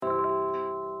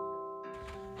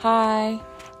Hi,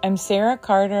 I'm Sarah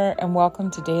Carter, and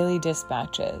welcome to Daily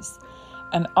Dispatches,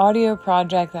 an audio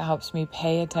project that helps me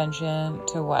pay attention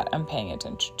to what I'm paying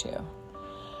attention to.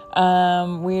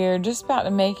 We're just about to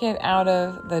make it out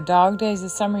of the dog days of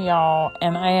summer, y'all,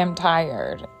 and I am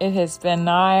tired. It has been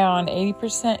nigh on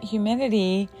 80%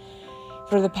 humidity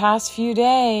for the past few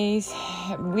days,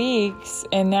 weeks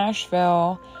in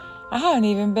Nashville. I haven't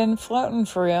even been floating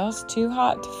for real. It's too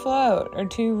hot to float or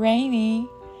too rainy.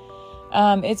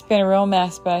 It's been a real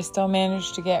mess, but I still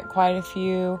managed to get quite a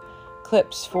few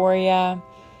clips for you.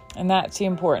 And that's the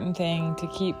important thing, to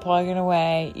keep plugging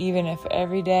away, even if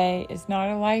every day is not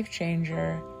a life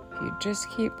changer. If you just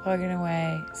keep plugging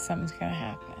away, something's going to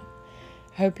happen.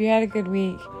 I hope you had a good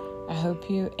week. I hope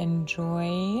you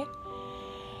enjoy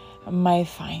my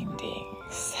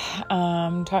findings.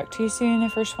 Talk to you soon. The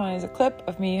first one is a clip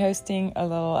of me hosting a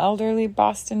little elderly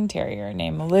Boston Terrier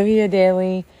named Olivia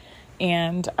Daly.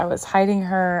 And I was hiding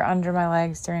her under my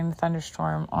legs during the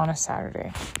thunderstorm on a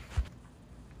Saturday.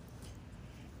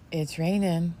 It's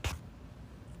raining.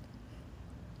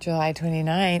 July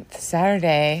 29th,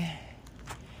 Saturday.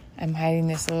 I'm hiding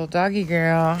this little doggy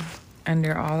girl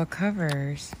under all the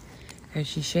covers because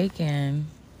she's shaking.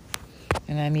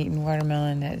 And I'm eating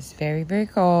watermelon that is very, very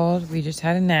cold. We just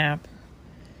had a nap.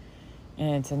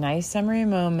 And it's a nice summery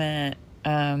moment.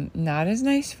 Not as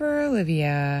nice for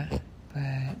Olivia,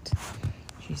 but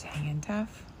she's hanging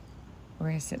tough. We're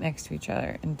going to sit next to each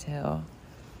other until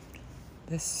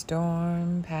the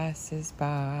storm passes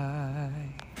by.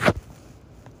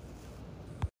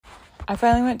 I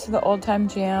finally went to the old time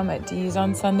jam at DEE'S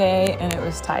on Sunday, and it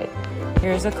was tight.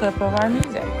 Here's a clip of our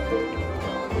music.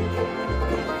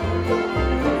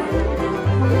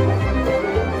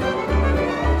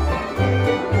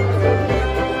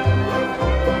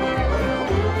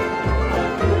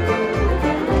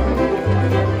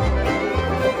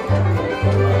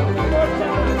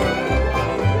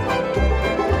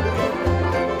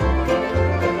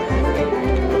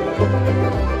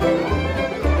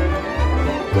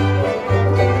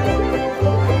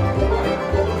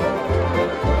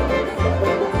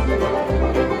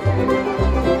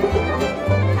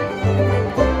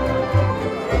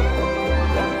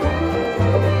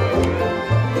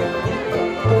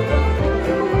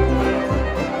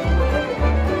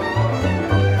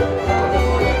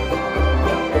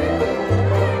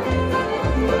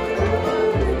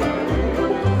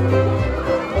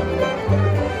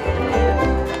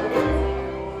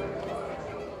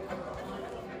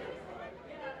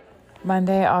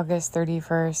 Monday, August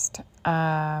 31st.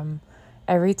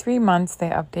 Every 3 months, they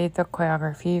update the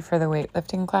choreography for the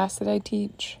weightlifting class that I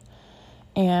teach.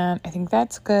 And I think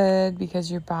that's good because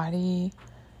your body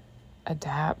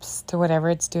adapts to whatever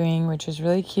it's doing, which is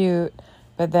really cute.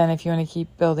 But then if you want to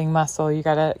keep building muscle, you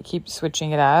got to keep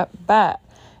switching it up. But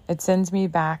it sends me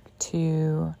back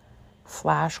to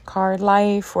flashcard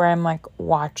life, where I'm like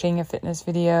watching a fitness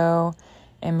video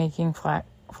and making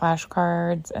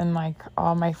flashcards and like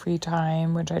all my free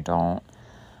time, which I don't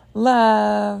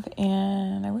love,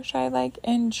 and I wish I like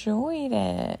enjoyed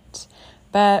it.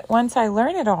 But once I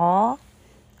learn it all,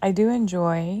 I do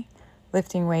enjoy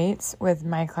lifting weights with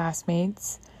my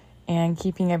classmates and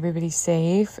keeping everybody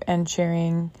safe and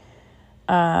sharing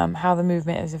how the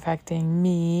movement is affecting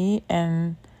me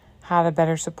and how to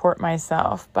better support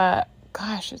myself. But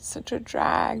gosh, it's such a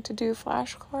drag to do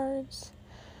flashcards.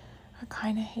 I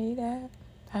kind of hate it.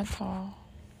 That's all.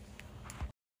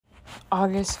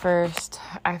 August 1st,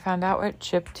 I found out what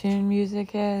chiptune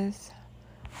music is,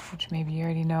 which maybe you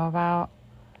already know about,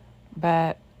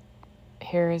 but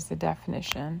here is the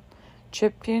definition.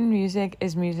 Chiptune music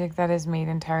is music that is made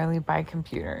entirely by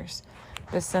computers.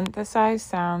 The synthesized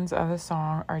sounds of a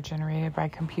song are generated by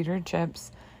computer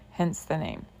chips, hence the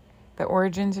name. The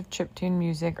origins of chiptune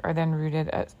music are then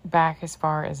rooted back as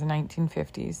far as the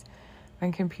 1950s,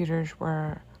 when computers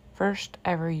were first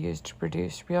ever used to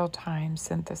produce real-time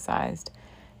synthesized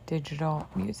digital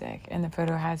music. And the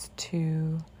photo has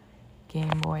 2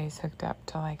 Game Boys hooked up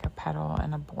to like a pedal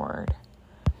and a board.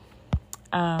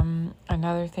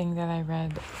 Another thing that I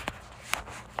read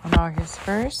on August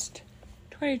 1st,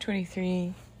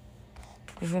 2023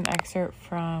 is an excerpt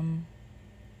from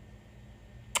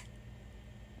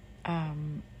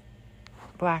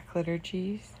Black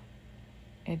Liturgies.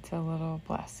 It's a little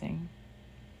blessing.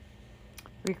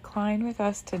 Recline with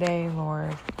us today,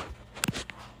 Lord.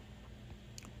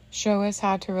 Show us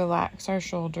how to relax our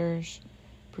shoulders,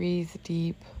 breathe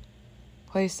deep,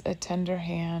 place a tender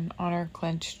hand on our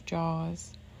clenched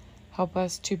jaws. Help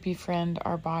us to befriend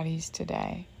our bodies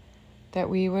today, that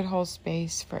we would hold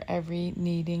space for every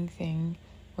needing thing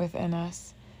within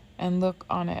us and look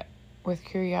on it with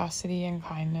curiosity and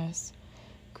kindness.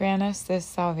 Grant us this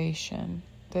salvation,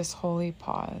 this holy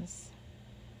pause.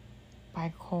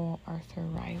 By Cole Arthur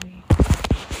Riley.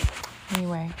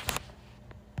 Anyway.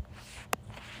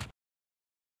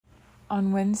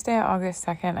 On Wednesday, August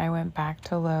 2nd, I went back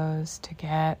to Lowe's to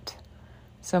get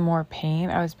some more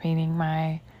paint. I was painting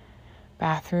my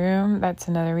bathroom. That's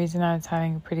another reason I was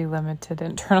having a pretty limited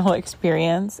internal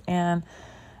experience. And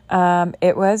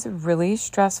it was really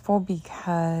stressful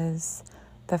because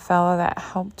the fellow that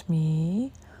helped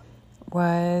me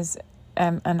was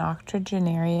an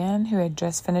octogenarian who had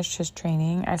just finished his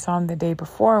training. I saw him the day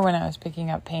before when I was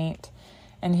picking up paint,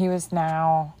 and he was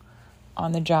now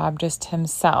on the job just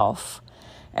himself.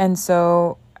 And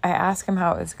so I asked him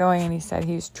how it was going, and he said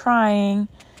he was trying,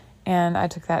 and I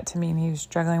took that to mean he was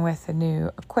struggling with the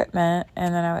new equipment.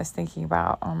 And then I was thinking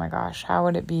about, oh my gosh, how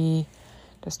would it be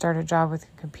to start a job with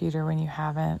a computer when you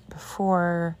haven't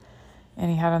before?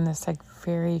 And he had on this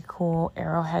very cool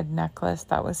arrowhead necklace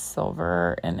that was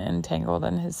silver and entangled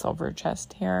in his silver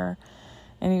chest hair.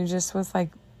 And he just was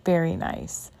very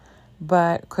nice,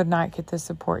 but could not get the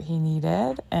support he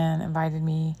needed, and invited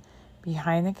me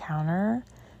behind the counter.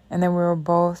 And then we were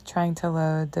both trying to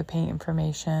load the paint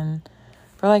information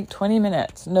for 20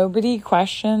 minutes. Nobody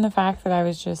questioned the fact that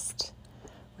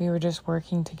we were just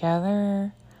working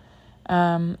together.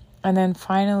 And then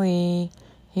finally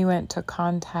he went to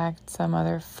contact some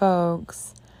other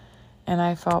folks, and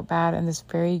I felt bad. And this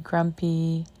very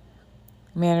grumpy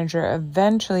manager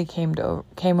eventually came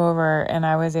over, and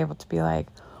I was able to be like,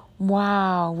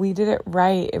 wow, we did it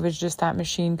right. It was just that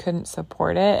machine couldn't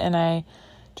support it. And I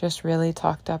just really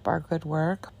talked up our good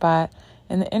work. But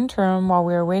in the interim, while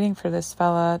we were waiting for this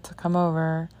fella to come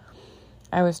over,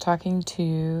 I was talking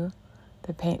to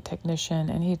the paint technician,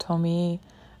 and he told me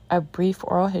a brief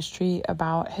oral history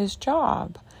about his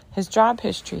job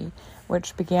history,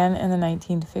 which began in the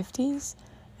 1950s.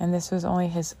 And this was only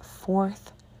his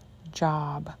fourth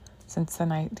job since the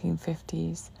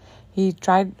 1950s. He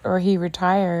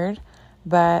retired,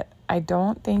 but I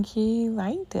don't think he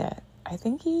liked it. I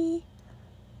think he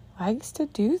likes to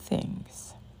do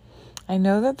things. I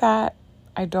know that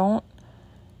I don't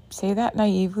say that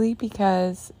naively,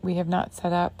 because we have not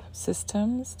set up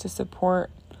systems to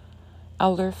support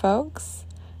elder folks,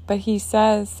 but he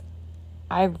says,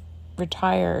 I've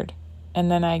retired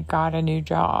and then I got a new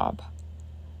job.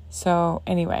 So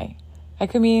anyway,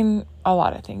 that could mean a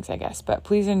lot of things, I guess, but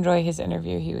please enjoy his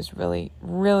interview. He was really,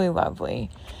 really lovely.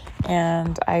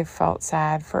 And I felt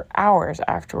sad for hours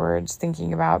afterwards,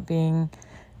 thinking about being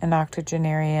an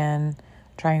octogenarian,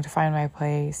 trying to find my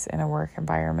place in a work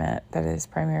environment that is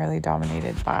primarily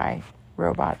dominated by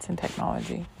robots and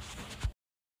technology.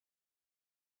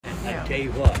 I tell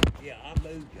you what, I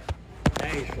moved to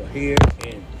Nashville here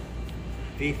in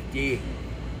 54,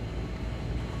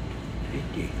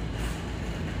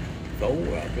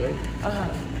 I believe.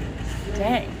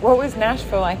 Dang. What was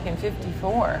Nashville like in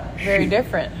 54? Very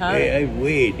different, huh? Yeah, it's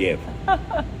way different.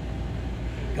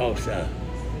 Because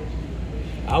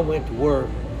I went to work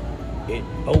at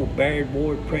old Barrett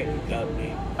Ward Printing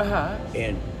Company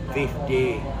in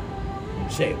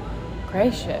 57.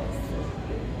 Gracious.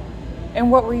 And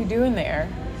what were you doing there?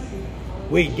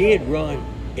 We did run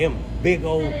them big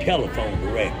old telephone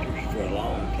directories for a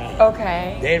long time.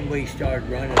 Okay. Then we started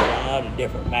running a lot of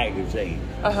different magazines.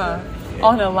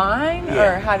 On a line? Yeah.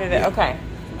 Or how did it? Okay.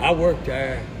 I worked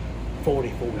there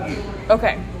 44 years.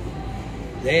 Okay.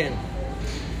 Then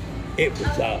it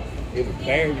was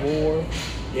Barrett Ward,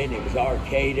 then it was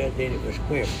Arcata, then it was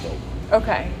Quebco.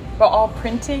 Okay. But all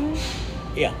printing?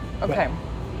 Yeah. Okay.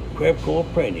 Quebco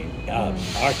printing,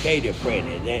 Arcata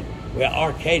printing. Then,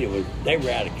 Arcata they were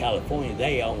out of California.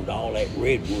 They owned all that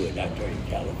redwood out there in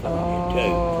California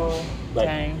too. But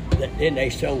dang. Then they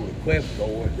sold to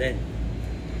Quebco, then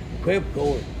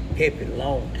Quebco kept it a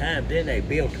long time. Then they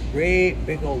built a great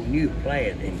big old new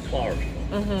plant in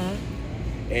Clarksville.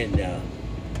 And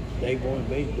they wanted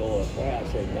me to go up there. I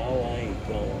said, no, I ain't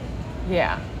going.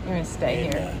 Yeah, you're going to stay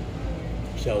here.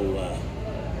 So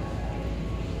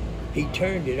he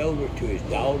turned it over to his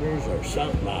daughters or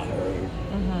something, I heard,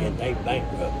 and they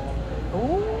bankrupted.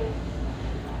 Ooh,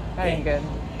 that ain't good.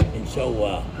 And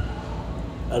so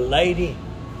a lady,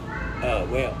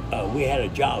 we had a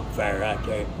job fair out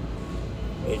there,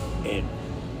 and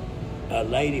a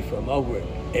lady from over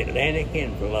at Atlantic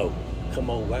Envelope come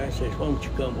over and says, why don't you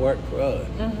come work for us?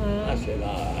 I said,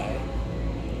 all right.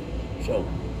 So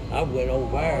I went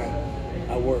over there.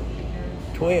 I worked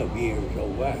 12 years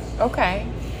over there. Okay.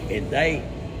 And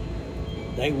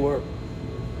they worked,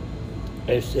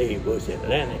 let's see, it was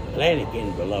Atlantic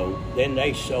Envelope. Then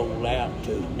they sold out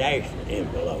to National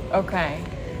Envelope. Okay.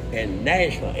 And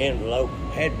National Envelope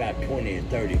had about 20 or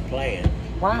 30 plants.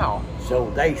 Wow. So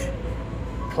they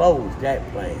closed that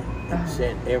plant and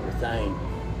sent everything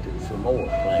to some more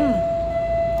plants.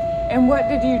 And what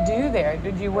did you do there?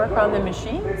 Did you work on the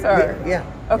machines or? Yeah.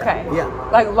 Okay. Yeah.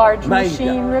 Like large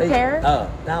machine repair?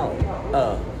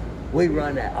 No. We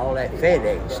run all that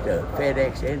FedEx stuff,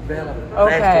 FedEx envelope,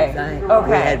 Okay. plastic thing. Okay.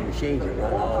 We had machines that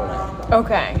run all that.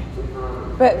 Okay.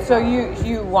 But so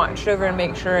you watched over and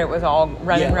make sure it was all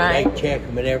running right? They check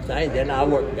them and everything. Then I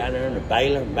worked down there in the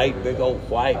baler, made big old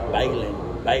white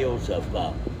bales of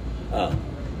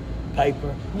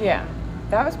paper. Yeah.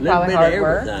 That was A little probably bit hard of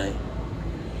work. everything.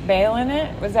 Baling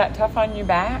it? Was that tough on your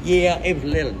back? Yeah, it was a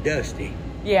little dusty.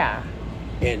 Yeah.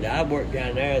 And I worked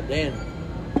down there. Then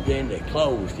they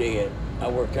closed it. I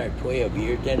worked there 12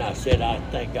 years. Then I said I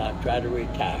think I'd try to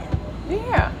retire.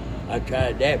 Yeah. I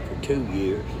tried that for 2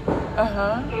 years.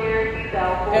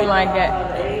 Didn't like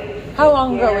it. How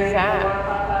long ago was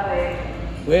that?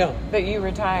 Well, That you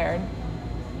retired?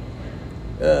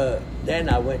 then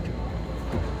I went to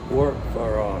work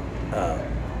for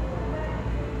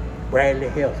Bradley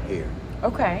Healthcare.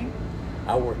 Okay.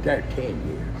 I worked there 10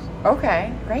 years.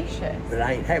 Okay. Gracious. But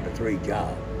I ain't having 3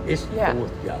 jobs. It's the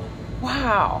 4th job.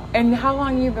 Wow. And how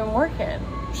long you been working?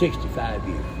 65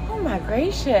 years. Oh my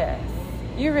gracious.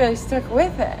 You really stuck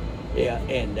with it. Yeah,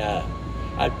 and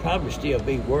I'd probably still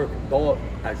be working.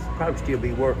 I'd probably still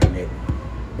be working at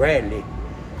Bradley,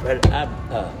 but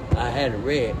I had a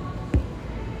wreck.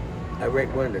 I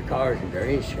wrecked one of their cars, and their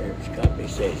insurance company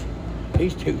says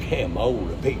he's too damn old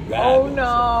to be driving. Oh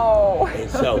no! And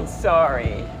so,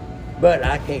 sorry. But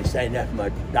I can't say nothing. My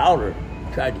daughter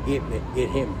tried to get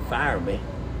him to fire me.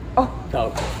 Oh,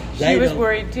 she was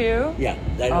worried too? Yeah,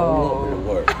 they don't want me to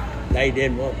work. They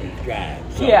didn't want me to drive.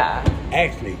 So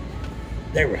actually,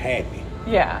 they were happy.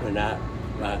 Yeah. When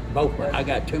I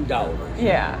got 2 daughters.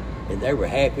 Yeah. And they were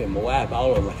happy, and my wife,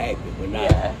 all of them were happy when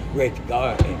I wrecked the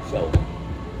car. And so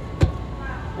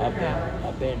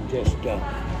I've been just, and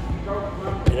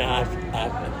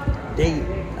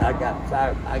I got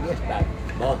fired, I guess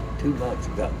about 2 months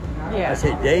ago. Yeah. I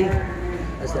said, Dee,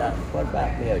 I said, what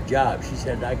about me a job? She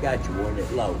said, I got you one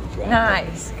at Lowe's. Right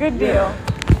Nice. Good deal.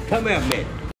 Come here a minute.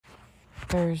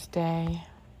 Thursday,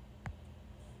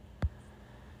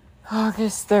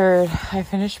 August 3rd. I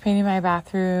finished painting my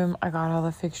bathroom. I got all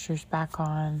the fixtures back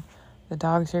on. The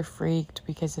dogs are freaked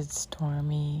because it's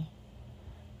stormy.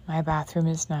 My bathroom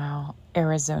is now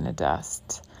Arizona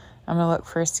dust. I'm going to look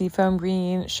for a seafoam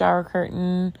green shower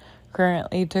curtain.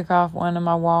 Currently took off one of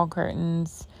my wall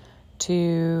curtains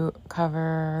to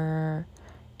cover.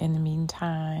 In the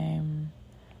meantime,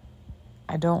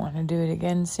 I don't want to do it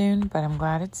again soon, but I'm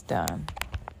glad it's done.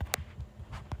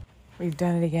 We've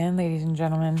done it again, ladies and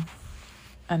gentlemen.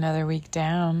 Another week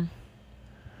down.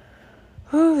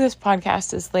 Whew, this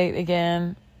podcast is late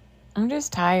again. I'm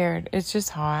just tired. It's just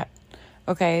hot.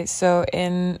 Okay, so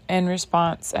in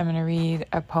response, I'm going to read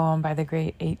a poem by the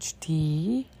great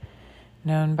H.D.,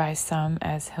 known by some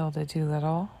as Hilda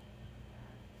Doolittle.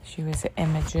 She was an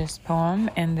Imagist poem,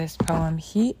 and this poem,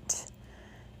 Heat,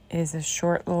 is a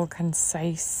short, little,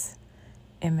 concise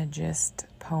Imagist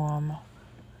poem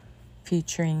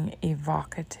featuring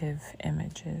evocative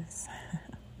images.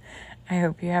 I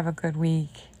hope you have a good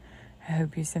week. I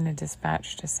hope you send a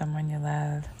dispatch to someone you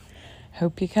love.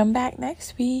 Hope you come back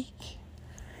next week.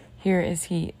 Here is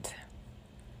Heat.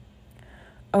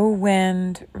 O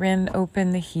wind, rend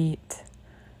open the heat.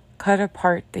 Cut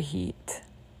apart the heat.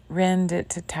 Rend it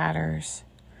to tatters.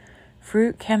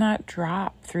 Fruit cannot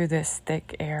drop through this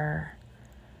thick air.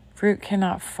 Fruit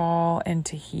cannot fall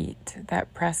into heat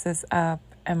that presses up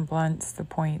and blunts the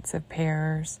points of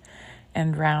pears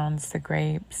and rounds the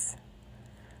grapes.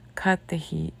 Cut the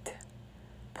heat.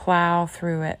 Plow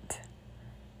through it,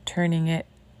 turning it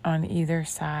on either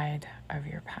side of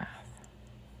your path.